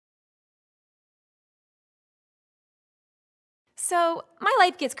So, my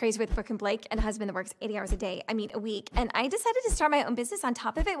life gets crazy with Brooke and Blake and a husband that works 80 hours a day, a week, and I decided to start my own business on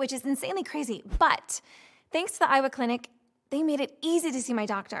top of it, which is insanely crazy. But thanks to the Iowa Clinic, they made it easy to see my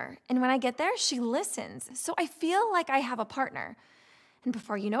doctor. And when I get there, she listens. So I feel like I have a partner. And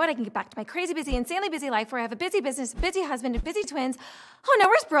before you know it, I can get back to my crazy, busy, insanely busy life where I have a busy business, busy husband, and busy twins. Oh no,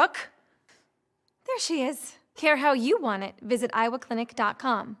 where's Brooke? There she is. Care how you want it. Visit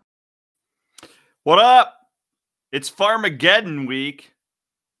iowaclinic.com. What up? It's Farmageddon week,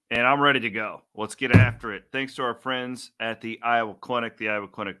 and I'm ready to go. Let's get after it. Thanks to our friends at the Iowa Clinic, the Iowa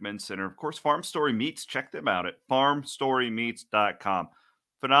Clinic Men's Center. Of course, Farm Story Meats. Check them out at farmstorymeats.com.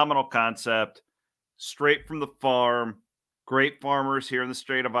 Phenomenal concept, straight from the farm. Great farmers here in the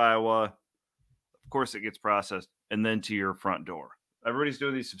state of Iowa. Of course, it gets processed and then to your front door. Everybody's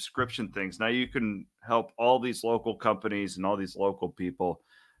doing these subscription things. Now you can help all these local companies and all these local people.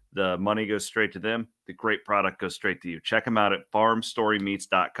 The money goes straight to them. The great product goes straight to you. Check them out at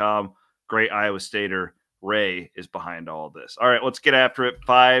farmstorymeats.com. Great Iowa Stater Ray is behind all of this. All right, let's get after it.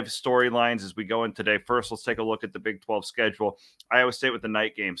 5 storylines as we go in today. First, let's take a look at the Big 12 schedule. Iowa State with the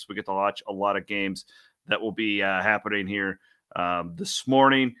night games. We get to watch a lot of games that will be happening here this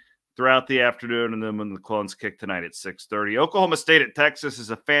morning, throughout the afternoon, and then when the Clones kick tonight at 6:30. Oklahoma State at Texas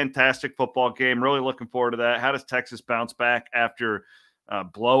is a fantastic football game. Really looking forward to that. How does Texas bounce back after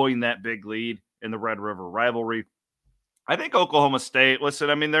blowing that big lead in the Red River rivalry? I think Oklahoma State, listen,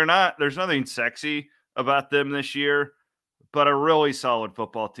 I mean, there's nothing sexy about them this year, but a really solid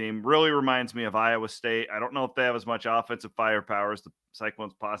football team. Really reminds me of Iowa State. I don't know if they have as much offensive firepower as the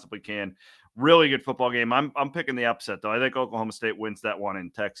Cyclones possibly can. Really good football game. I'm picking the upset, though. I think Oklahoma State wins that one in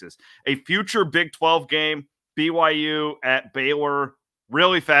Texas. A future Big 12 game, BYU at Baylor.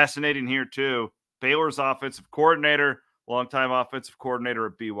 Really fascinating here, too. Baylor's offensive coordinator, longtime offensive coordinator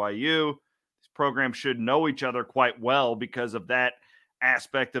at BYU. These programs should know each other quite well because of that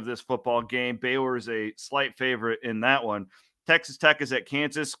aspect of this football game. Baylor is a slight favorite in that one. Texas Tech is at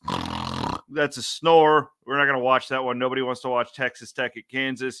Kansas. That's a snore. We're not going to watch that one. Nobody wants to watch Texas Tech at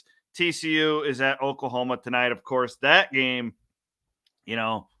Kansas. TCU is at Oklahoma tonight. Of course, that game, you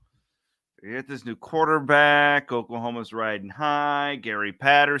get this new quarterback. Oklahoma's riding high. Gary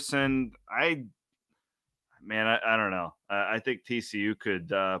Patterson. I don't know. I think TCU could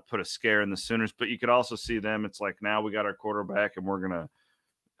put a scare in the Sooners, but you could also see them. It's like, now we got our quarterback and we're going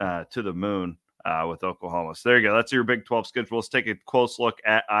to the moon with Oklahoma. So there you go. That's your Big 12 schedule. Let's take a close look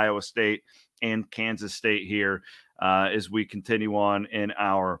at Iowa State and Kansas State here as we continue on in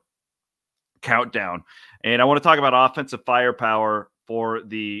our countdown. And I want to talk about offensive firepower for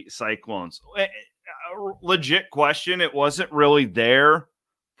the Cyclones. A legit question. It wasn't really there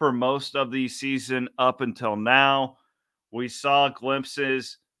for most of the season up until now. We saw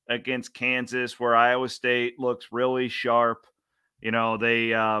glimpses against Kansas where Iowa State looks really sharp.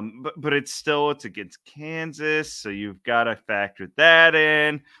 But it's against Kansas, so you've got to factor that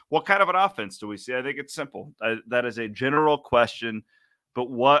in. What kind of an offense do we see? I think it's simple. That is a general question,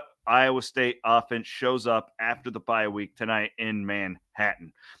 but what Iowa State offense shows up after the bye week tonight in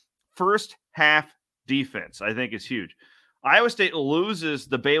Manhattan? First half defense, I think, is huge. Iowa State loses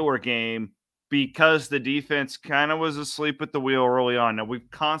the Baylor game because the defense kind of was asleep at the wheel early on. Now, we've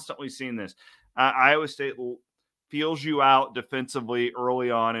constantly seen this. Iowa State feels you out defensively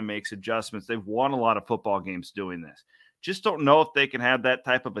early on and makes adjustments. They've won a lot of football games doing this. Just don't know if they can have that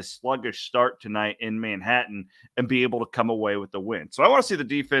type of a sluggish start tonight in Manhattan and be able to come away with the win. So I want to see the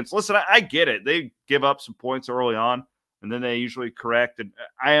defense. Listen, I get it. They give up some points early on, and then they usually correct. And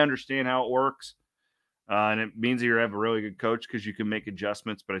I understand how it works. And it means that you have a really good coach because you can make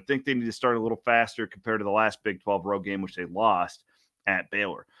adjustments. But I think they need to start a little faster compared to the last Big 12 road game, which they lost at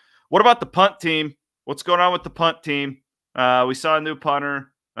Baylor. What about the punt team? What's going on with the punt team? We saw a new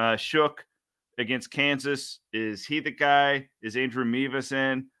punter, Shook, against Kansas. Is he the guy? Is Andrew Mevis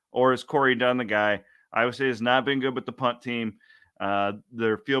in? Or is Corey Dunn the guy? Iowa State has not been good with the punt team.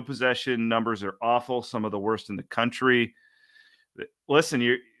 Their field possession numbers are awful, some of the worst in the country. Listen,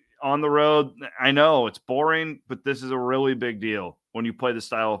 you're on the road. I know it's boring, but this is a really big deal when you play the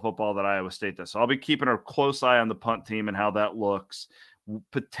style of football that Iowa State does. So I'll be keeping a close eye on the punt team and how that looks.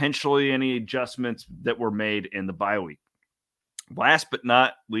 Potentially any adjustments that were made in the bye week. Last but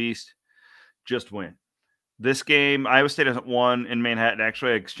not least, just win. This game, Iowa State hasn't won in Manhattan.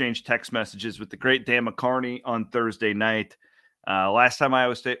 Actually, I exchanged text messages with the great Dan McCarney on Thursday night. Last time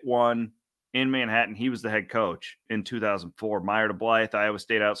Iowa State won in Manhattan, he was the head coach in 2004. Meyer to Blythe, Iowa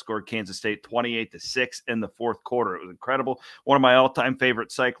State outscored Kansas State 28-6 in the fourth quarter. It was incredible. One of my all-time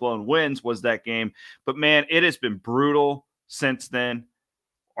favorite Cyclone wins was that game. But, man, it has been brutal since then.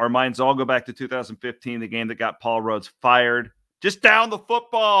 Our minds all go back to 2015, the game that got Paul Rhodes fired. Just down the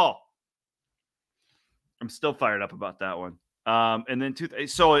football. I'm still fired up about that one. And then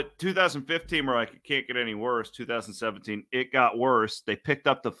so at 2015, we're like, it can't get any worse. 2017, it got worse. They picked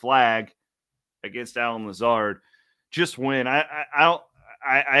up the flag against Alan Lazard. Just win. I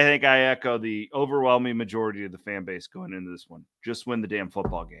think I echo the overwhelming majority of the fan base going into this one. Just win the damn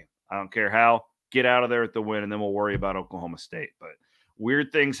football game. I don't care how. Get out of there at the win, and then we'll worry about Oklahoma State. But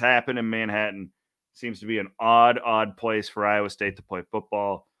weird things happen in Manhattan. Seems to be an odd place for Iowa State to play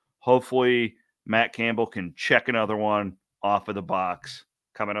football. Hopefully, Matt Campbell can check another one off of the box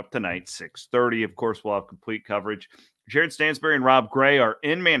coming up tonight, 6:30. Of course, we'll have complete coverage. Jared Stansbury and Rob Gray are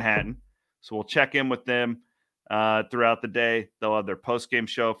in Manhattan, so we'll check in with them throughout the day. They'll have their post-game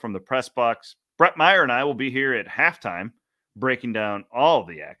show from the press box. Brett Meyer and I will be here at halftime breaking down all of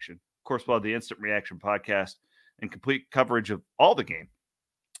the action. Of course, we'll have the Instant Reaction podcast and complete coverage of all the game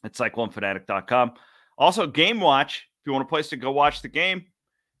at CycloneFanatic.com. Also, Game Watch, if you want a place to go watch the game.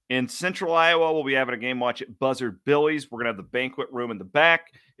 In Central Iowa, we'll be having a game watch at Buzzard Billy's. We're going to have the banquet room in the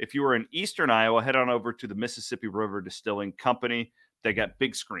back. If you are in Eastern Iowa, head on over to the Mississippi River Distilling Company. They got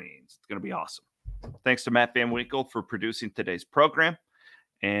big screens. It's going to be awesome. Thanks to Matt Van Winkle for producing today's program.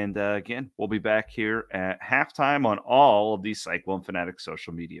 And again, we'll be back here at halftime on all of these Cyclone Fanatic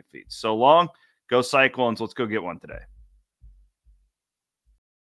social media feeds. So long. Go Cyclones. Let's go get one today.